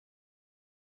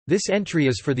This entry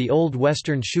is for the old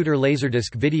Western shooter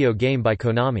laserdisc video game by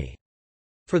Konami.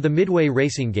 For the Midway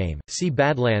racing game, see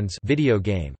Badlands video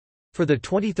game. For the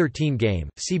 2013 game,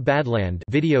 see Badland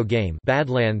video game.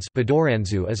 Badlands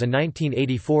Badoranzu is a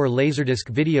 1984 laserdisc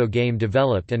video game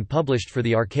developed and published for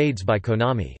the arcades by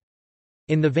Konami.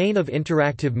 In the vein of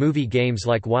interactive movie games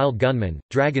like Wild Gunman,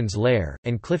 Dragon's Lair,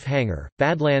 and Cliffhanger,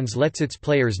 Badlands lets its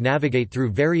players navigate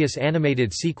through various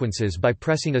animated sequences by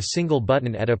pressing a single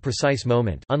button at a precise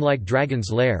moment. Unlike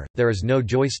Dragon's Lair, there is no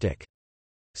joystick.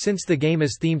 Since the game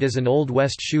is themed as an Old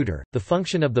West shooter, the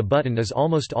function of the button is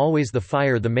almost always the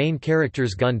fire the main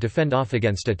character's gun to fend off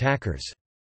against attackers.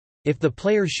 If the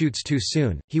player shoots too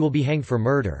soon, he will be hanged for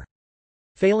murder.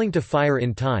 Failing to fire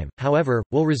in time, however,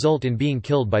 will result in being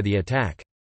killed by the attack.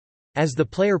 As the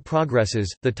player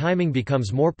progresses, the timing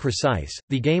becomes more precise.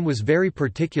 The game was very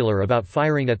particular about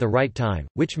firing at the right time,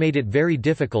 which made it very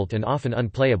difficult and often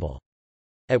unplayable.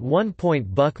 At one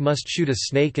point, Buck must shoot a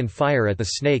snake and fire at the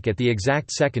snake at the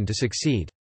exact second to succeed.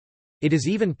 It is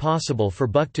even possible for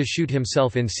Buck to shoot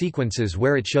himself in sequences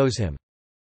where it shows him.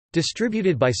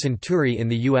 Distributed by Century in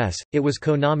the US, it was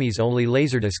Konami's only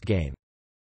laserdisc game.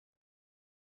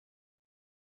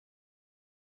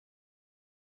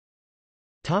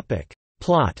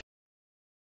 Plot.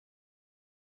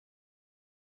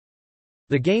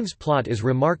 The game's plot is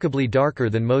remarkably darker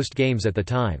than most games at the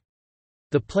time.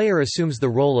 The player assumes the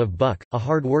role of Buck, a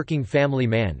hard-working family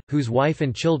man, whose wife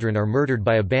and children are murdered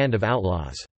by a band of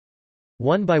outlaws.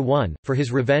 One by one, for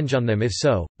his revenge on them if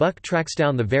so, Buck tracks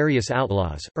down the various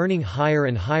outlaws, earning higher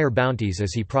and higher bounties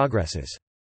as he progresses.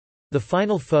 The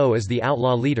final foe is the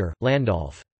outlaw leader,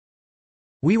 Landolph.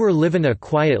 "We were livin' a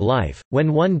quiet life,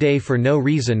 when one day for no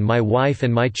reason my wife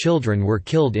and my children were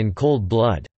killed in cold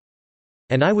blood.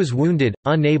 And I was wounded,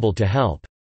 unable to help.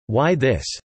 Why this?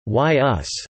 Why us?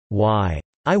 Why?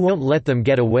 I won't let them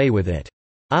get away with it.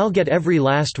 I'll get every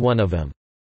last one of them."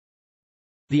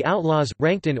 The outlaws,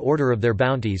 ranked in order of their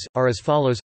bounties, are as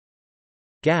follows: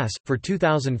 Gas, for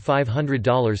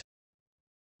 $2,500.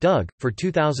 Doug, for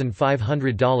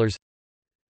 $2,500.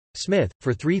 Smith,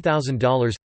 for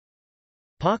 $3,000.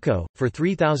 Paco, for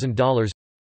 $3,000.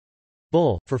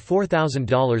 Bull, for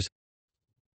 $4,000.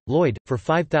 Lloyd, for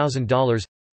 $5,000.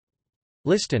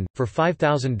 Liston, for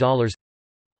 $5,000.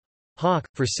 Hawk,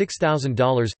 for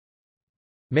 $6,000.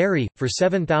 Mary, for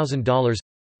 $7,000.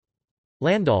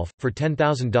 Landolph, for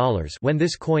 $10,000. When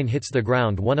this coin hits the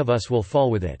ground, one of us will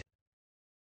fall with it.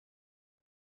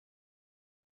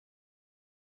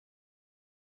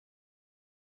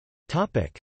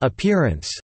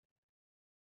 Appearance.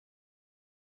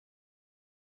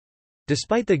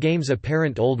 Despite the game's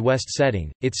apparent Old West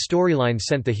setting, its storyline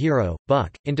sent the hero,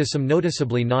 Buck, into some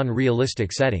noticeably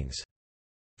non-realistic settings.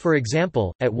 For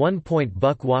example, at one point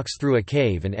Buck walks through a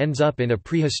cave and ends up in a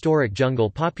prehistoric jungle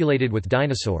populated with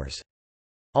dinosaurs.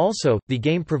 Also, the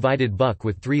game provided Buck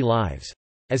with 3 lives.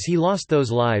 As he lost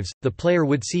those lives, the player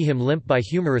would see him limp by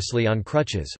humorously on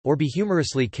crutches, or be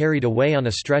humorously carried away on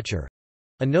a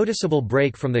stretcher—a noticeable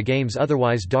break from the game's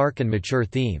otherwise dark and mature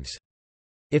themes.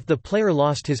 If the player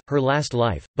lost his/her last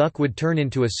life, Buck would turn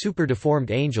into a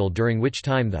super-deformed angel, during which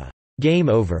time the "Game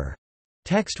Over"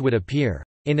 text would appear.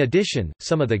 In addition,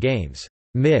 some of the game's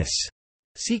miss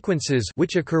sequences,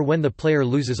 which occur when the player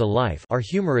loses a life, are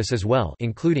humorous as well,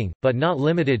 including, but not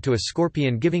limited to, a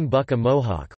scorpion giving Buck a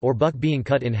mohawk, or Buck being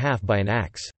cut in half by an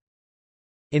axe.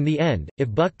 In the end,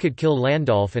 if Buck could kill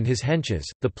Landolph and his henches,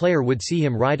 the player would see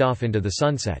him ride off into the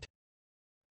sunset.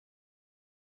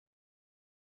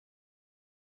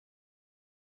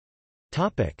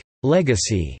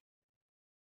 Legacy.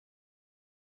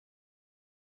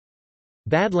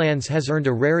 Badlands has earned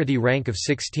a rarity rank of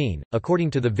 16, according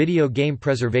to the Video Game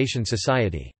Preservation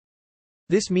Society.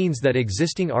 This means that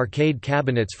existing arcade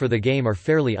cabinets for the game are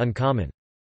fairly uncommon.